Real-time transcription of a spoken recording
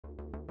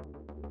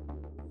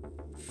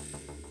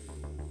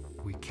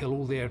We kill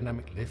all the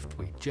aerodynamic lift,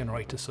 we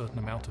generate a certain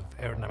amount of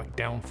aerodynamic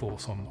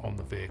downforce on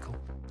the vehicle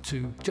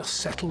to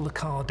just settle the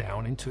car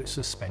down into its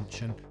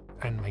suspension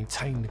and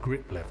maintain the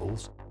grip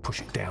levels,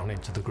 push it down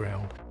into the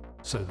ground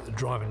so that the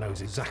driver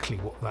knows exactly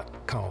what that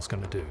car's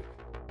going to do.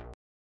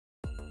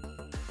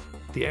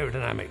 The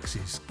aerodynamics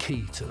is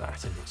key to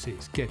that, and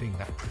it's getting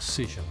that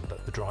precision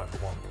that the driver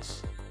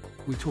wants.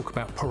 We talk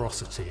about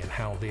porosity and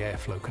how the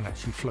airflow can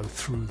actually flow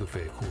through the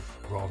vehicle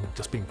rather than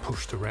just being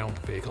pushed around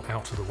the vehicle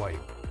out of the way.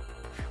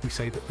 We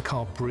say that the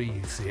car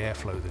breathes the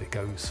airflow that it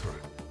goes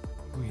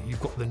through. You've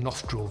got the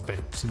nostril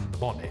vents in the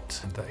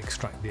bonnet that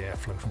extract the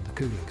airflow from the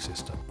cooling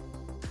system.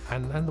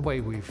 And the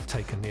way we've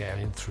taken the air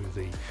in through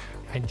the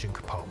engine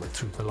compartment,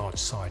 through the large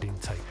side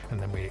intake, and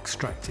then we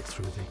extract it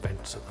through the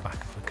vents at the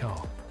back of the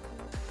car.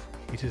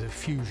 It is a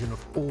fusion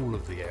of all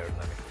of the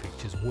aerodynamic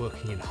features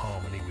working in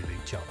harmony with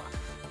each other.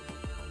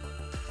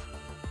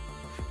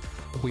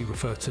 We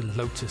refer to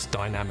Lotus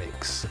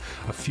dynamics,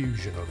 a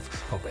fusion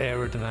of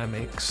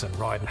aerodynamics and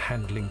ride and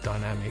handling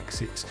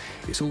dynamics.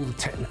 It's all the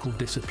technical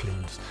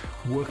disciplines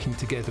working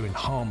together in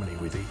harmony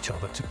with each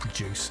other to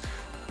produce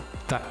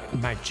that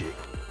magic.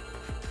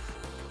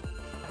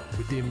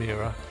 With the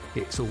Emira,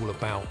 it's all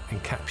about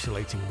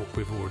encapsulating what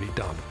we've already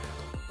done,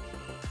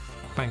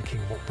 banking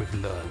what we've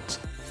learned,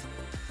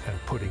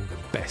 and putting the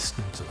best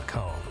into the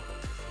car,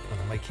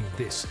 and making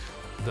this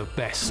the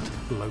best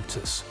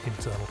Lotus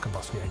internal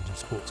combustion engine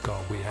sports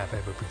car we have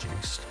ever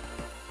produced.